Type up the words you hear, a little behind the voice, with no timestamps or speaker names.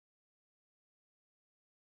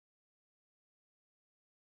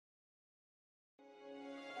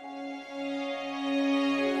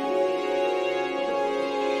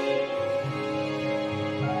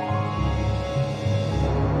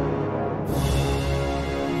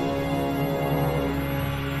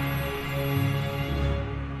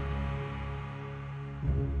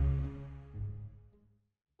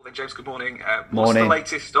James, good morning. What's Morning. the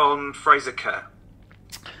latest on Fraser Kerr?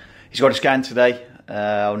 He's got a scan today.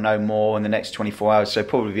 I'll know more in the next 24 hours, so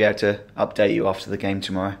probably be able to update you after the game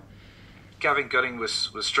tomorrow. Gavin Gunning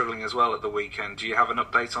was struggling as well at the weekend. Do you have an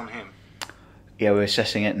update on him? Yeah, we're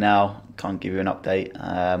assessing it now. Can't give you an update.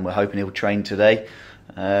 We're hoping he'll train today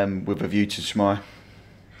with a view to tomorrow.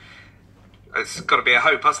 It's got to be a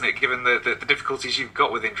hope, hasn't it, given the difficulties you've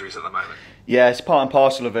got with injuries at the moment? Yeah, it's part and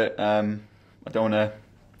parcel of it. I don't want to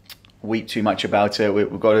weep too much about it.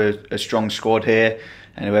 We've got a strong squad here,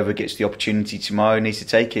 and whoever gets the opportunity tomorrow needs to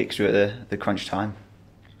take it because we're at the crunch time.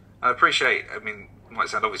 I appreciate, it might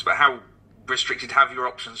sound obvious, but how restricted have your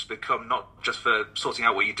options become, not just for sorting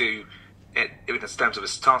out what you do in terms of a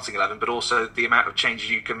starting 11, but also the amount of changes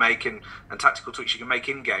you can make and tactical tweaks you can make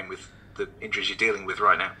in-game with the injuries you're dealing with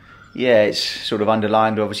right now? Yeah, it's sort of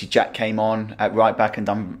underlined. Obviously, Jack came on at right back and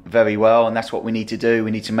done very well, and that's what we need to do.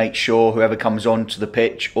 We need to make sure whoever comes onto the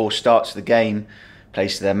pitch or starts the game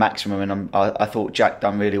plays to their maximum. And I thought Jack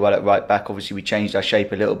done really well at right back. Obviously, we changed our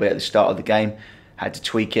shape a little bit at the start of the game. Had to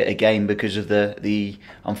tweak it again because of the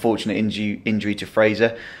unfortunate injury to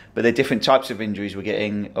Fraser. But there are different types of injuries we're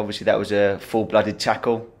getting. Obviously, that was a full-blooded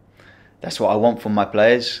tackle. That's what I want from my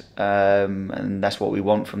players, and that's what we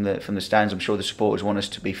want from the stands. I'm sure the supporters want us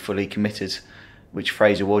to be fully committed, which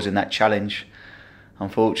Fraser was in that challenge.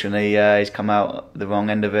 Unfortunately, he's come out the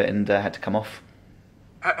wrong end of it and had to come off.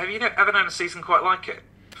 Have you ever known a season quite like it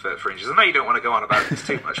for injuries? I know you don't want to go on about this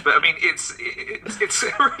too much, but it's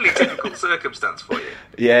a really difficult circumstance for you.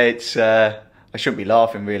 Yeah, it's. I shouldn't be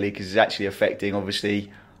laughing really because it's actually affecting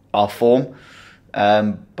obviously our form.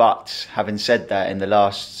 But having said that, in the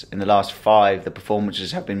last 5, the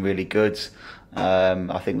performances have been really good.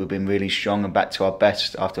 I think we've been really strong and back to our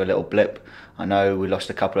best after a little blip. I know we lost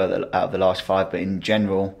a couple out of the last 5, but in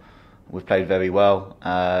general, we've played very well.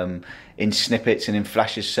 In snippets and in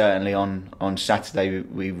flashes, certainly on Saturday,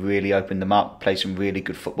 we really opened them up, played some really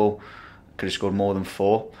good football. Could have scored more than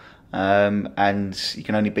 4. And you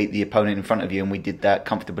can only beat the opponent in front of you, and we did that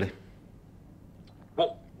comfortably.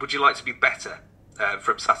 What would you like to be better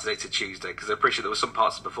from Saturday to Tuesday? Because I appreciate there were some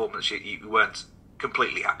parts of the performance you weren't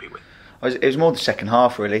completely happy with. It was more the second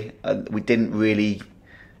half, really. We didn't really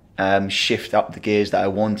shift up the gears that I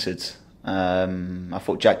wanted. I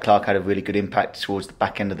thought Jack Clark had a really good impact towards the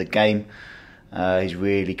back end of the game. He's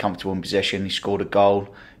really comfortable in possession. He scored a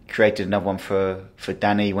goal, created another one for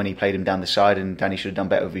Danny when he played him down the side, and Danny should have done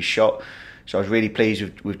better with his shot. So I was really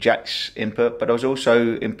pleased with Jack's input, but I was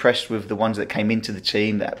also impressed with the ones that came into the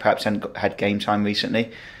team that perhaps hadn't had game time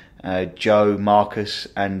recently. Joe, Marcus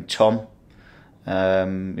and Tom,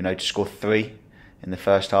 to score 3 in the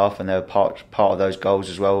first half, and they were part of those goals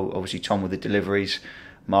as well. Obviously Tom with the deliveries,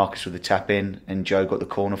 Marcus with the tap in, and Joe got the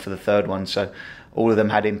corner for the third one. So all of them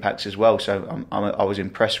had impacts as well. So I was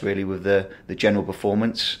impressed really with the general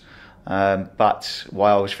performance. But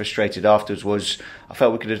why I was frustrated afterwards was I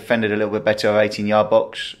felt we could have defended a little bit better our 18-yard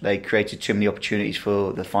box. They created too many opportunities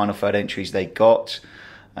for the final third entries they got,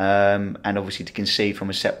 and obviously to concede from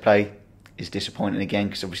a set play is disappointing again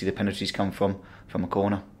because obviously the penalties come from a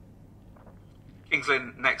corner. Kings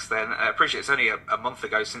Lynn next then. I appreciate it's only a month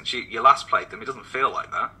ago since you last played them. It doesn't feel like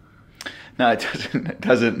that. No, it doesn't. It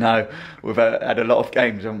doesn't. No, we've had a lot of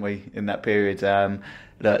games, haven't we, in that period?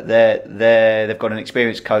 Look, they've got an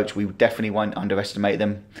experienced coach. We definitely won't underestimate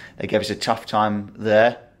them. They gave us a tough time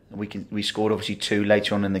there. We scored obviously 2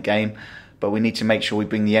 later on in the game, but we need to make sure we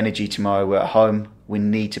bring the energy tomorrow. We're at home. We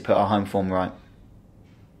need to put our home form right.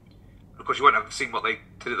 Of course, you won't have seen what they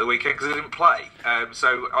did at the weekend because they didn't play.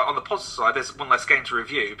 So on the positive side, there's one less game to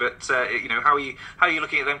review. But how are you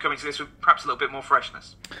looking at them coming to this with perhaps a little bit more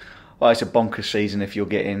freshness? Well, it's a bonkers season if you're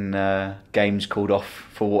getting games called off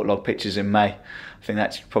for waterlogged pitches in May. I think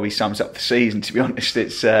that probably sums up the season, to be honest.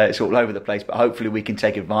 It's all over the place, but hopefully we can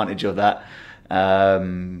take advantage of that,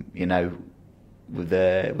 with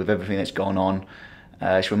everything that's gone on.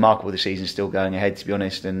 It's remarkable the season's still going ahead, to be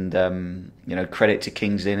honest, and credit to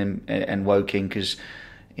Kings Lynn and Woking because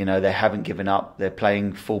they haven't given up. They're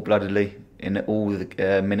playing full-bloodedly in all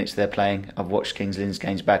the minutes they're playing. I've watched Kings Lynn's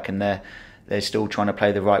games back, and they're still trying to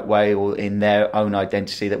play the right way or in their own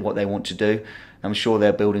identity, that what they want to do. I'm sure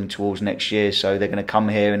they're building towards next year, so they're going to come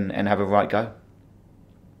here and have a right go.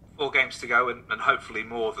 4 games to go and hopefully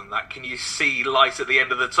more than that. Can you see light at the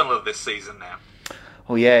end of the tunnel of this season now?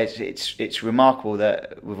 Well, yeah, it's remarkable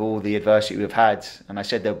that with all the adversity we've had, and I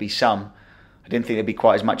said there'll be some, I didn't think there'd be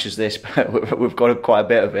quite as much as this, but we've got quite a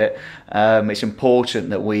bit of it. It's important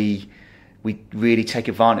that we really take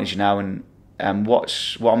advantage now, and what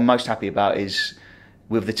I'm most happy about is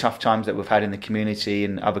with the tough times that we've had in the community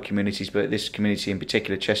and other communities, but this community in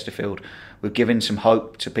particular, Chesterfield, we've given some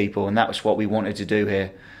hope to people, and that was what we wanted to do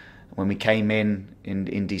here. When we came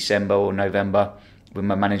in December or November with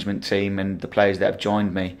my management team and the players that have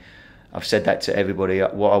joined me, I've said that to everybody.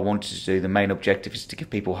 What I wanted to do, the main objective, is to give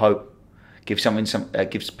people hope, gives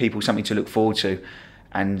people something to look forward to,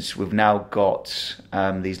 and we've now got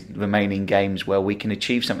these remaining games where we can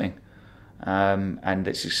achieve something, and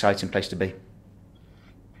it's an exciting place to be.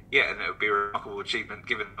 Yeah, and it would be a remarkable achievement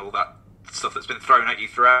given all that stuff that's been thrown at you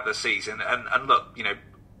throughout the season. And look, you know,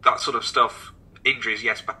 that sort of stuff, injuries,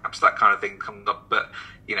 yes, perhaps that kind of thing comes up, but,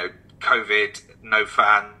 you know, COVID, no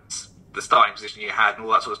fans, the starting position you had and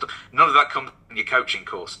all that sort of stuff, none of that comes in your coaching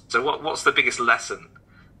course. So what's the biggest lesson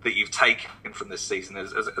that you've taken from this season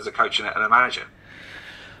as a coach and a manager?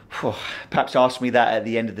 Perhaps ask me that at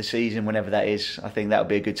the end of the season, whenever that is. I think that would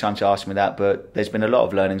be a good time to ask me that. But there's been a lot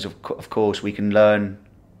of learnings. Of course, we can learn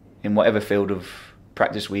in whatever field of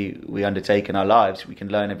practice we undertake in our lives. We can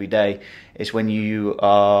learn every day. It's when you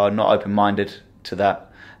are not open-minded to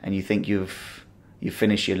that and you think you've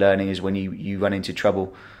finished your learning is when you run into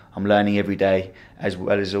trouble. I'm learning every day, as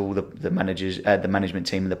well as all the managers, the management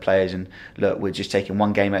team and the players. And look, we're just taking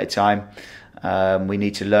one game at a time. We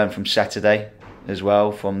need to learn from Saturday as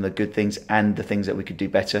well, from the good things and the things that we could do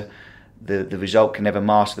better. The result can never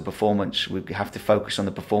mask the performance. We have to focus on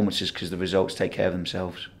the performances because the results take care of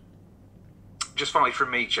themselves. Just finally from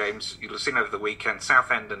me, James, you'll have seen over the weekend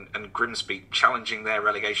Southend and Grimsby challenging their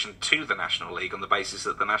relegation to the National League on the basis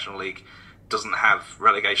that the National League doesn't have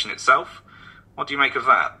relegation itself. What do you make of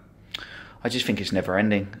that? I just think it's never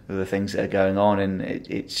ending, the things that are going on, and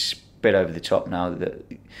it's a bit over the top now. That,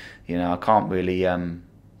 you know, I can't really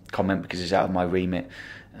comment because it's out of my remit.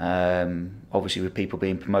 Obviously, with people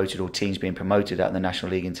being promoted or teams being promoted out of the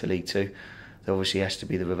National League into League Two, there obviously has to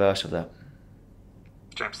be the reverse of that.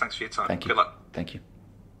 James, thanks for your time. Thank you. Good luck. Thank you.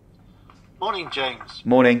 Morning, James.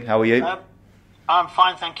 Morning, how are you? I'm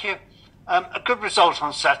fine, thank you. A good result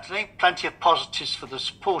on Saturday, plenty of positives for the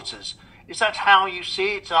supporters. Is that how you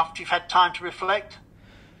see it after you've had time to reflect?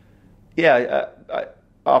 Yeah,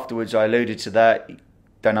 afterwards I alluded to that.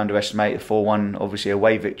 Don't underestimate a 4-1, obviously,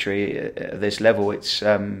 away victory at this level. It's you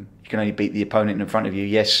can only beat the opponent in front of you.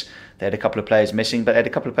 Yes, they had a couple of players missing, but they had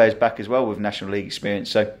a couple of players back as well with National League experience.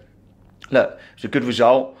 So, look, it's a good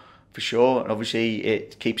result for sure. And obviously,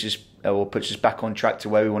 it keeps us or puts us back on track to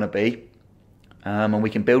where we want to be. And we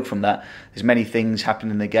can build from that. There's many things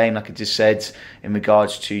happening in the game, like I just said, in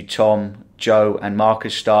regards to Tom, Joe and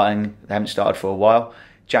Marcus starting. They haven't started for a while.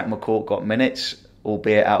 Jack McCourt got minutes,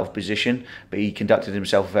 albeit out of position, but he conducted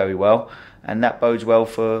himself very well. And that bodes well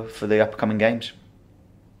for the upcoming games.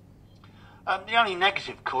 The only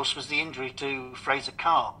negative, of course, was the injury to Fraser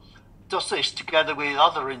Carr. Does this, together with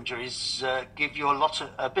other injuries, give you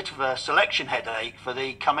a bit of a selection headache for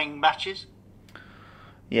the coming matches?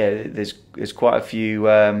 Yeah, there's quite a few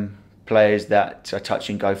players that are touch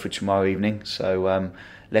and go for tomorrow evening. So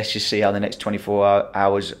let's just see how the next 24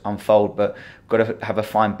 hours unfold. But we've got to have a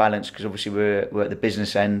fine balance because obviously we're at the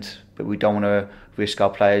business end, but we don't want to risk our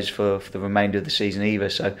players for the remainder of the season either.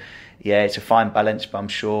 So yeah, it's a fine balance, but I'm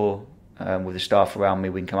sure with the staff around me,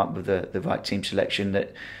 we can come up with the right team selection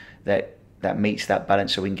that meets that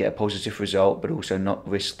balance, so we can get a positive result, but also not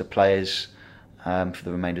risk the players for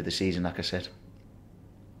the remainder of the season, like I said.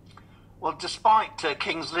 Well, despite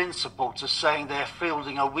King's Lynn supporters saying they're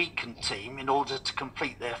fielding a weakened team in order to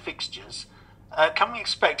complete their fixtures, can we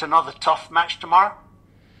expect another tough match tomorrow?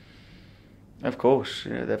 Of course.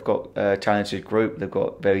 Yeah, they've got a talented group, they've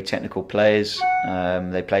got very technical players,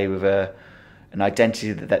 they play with an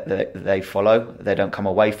identity that they follow. They don't come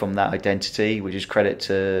away from that identity, which is credit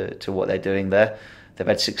to what they're doing there. They've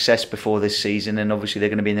had success before this season, and obviously they're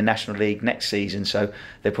going to be in the National League next season, so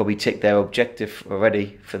they probably ticked their objective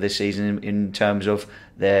already for this season in terms of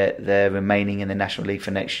their remaining in the National League for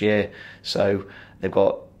next year. So they've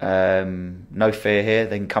got no fear here.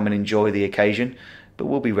 They can come and enjoy the occasion, but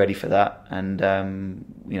we'll be ready for that. And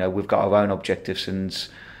we've got our own objectives, and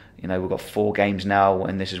we've got 4 games now,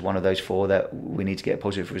 and this is one of those 4 that we need to get a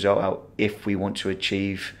positive result out if we want to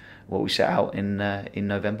achieve what we set out in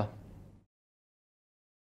November.